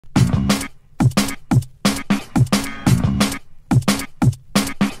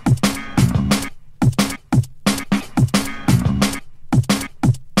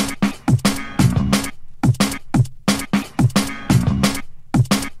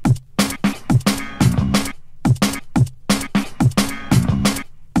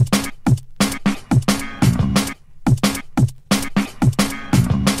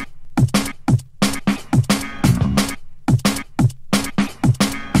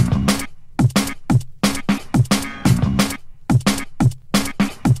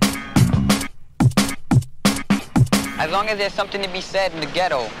As long as there's something to be said in the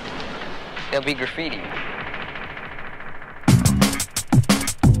ghetto, there'll be graffiti.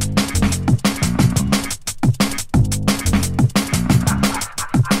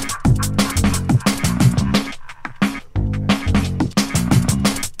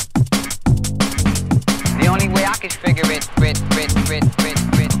 The only way I can figure it,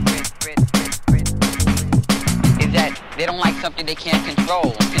 is that they don't like something they can't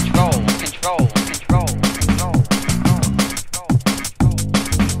control.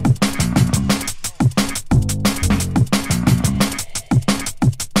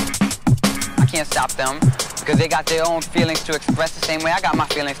 I can't stop them because they got their own feelings to express the same way I got my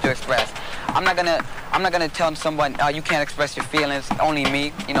feelings to express. I'm not gonna tell someone, you can't express your feelings, only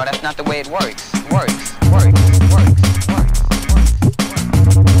me. You know, that's not the way it works. Works.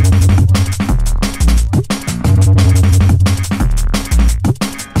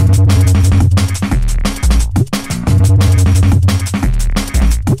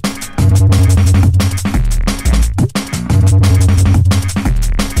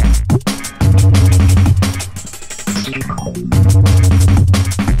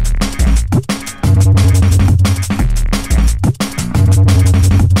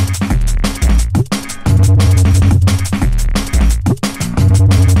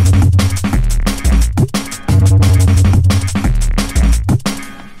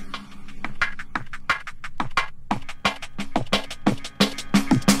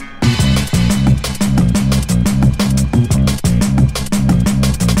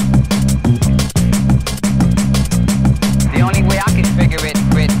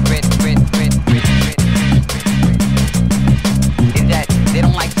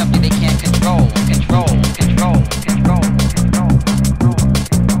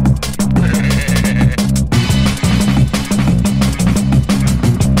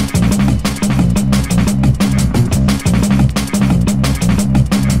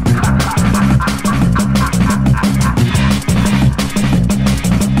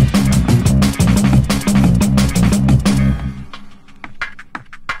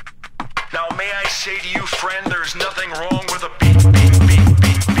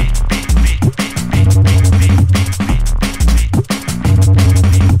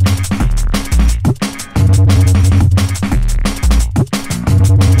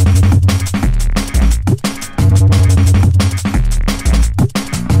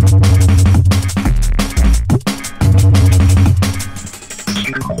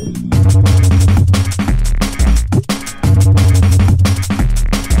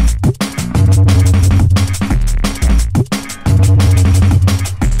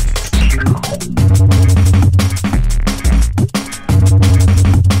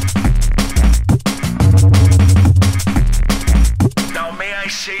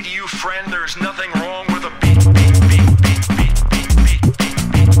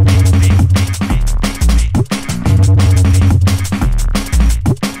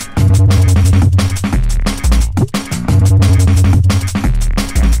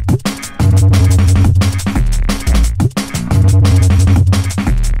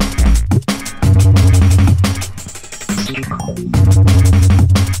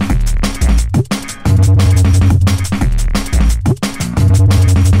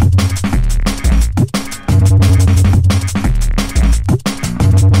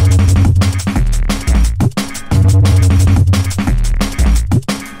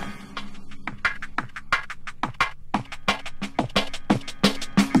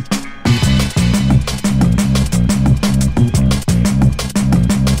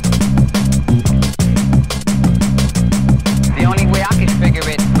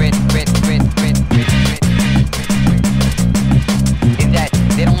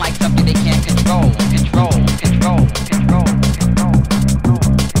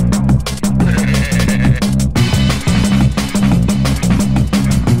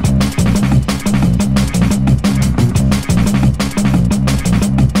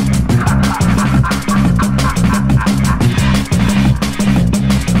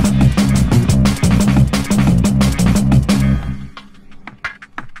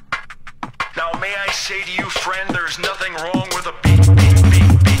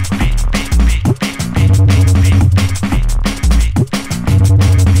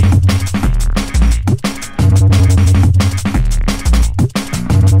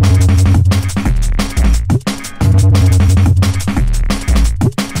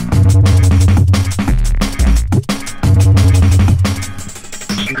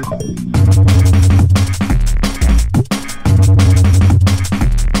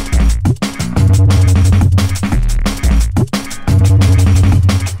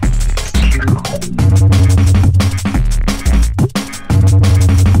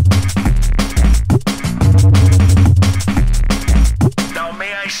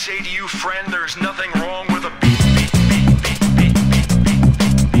 say to you, friend, there's nothing wrong with a beat.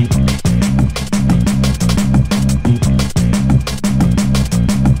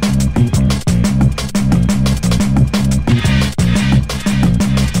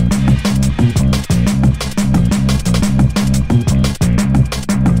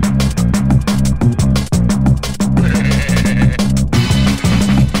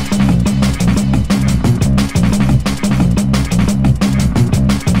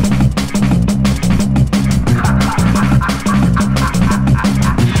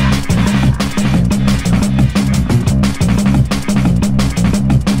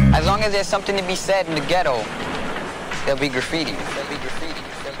 There's something to be said in the ghetto. There'll be graffiti. There'll be graffiti.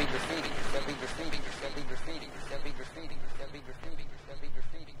 There'll be graffiti. There'll be graffiti. There'll be graffiti. There'll be graffiti. There'll be graffiti.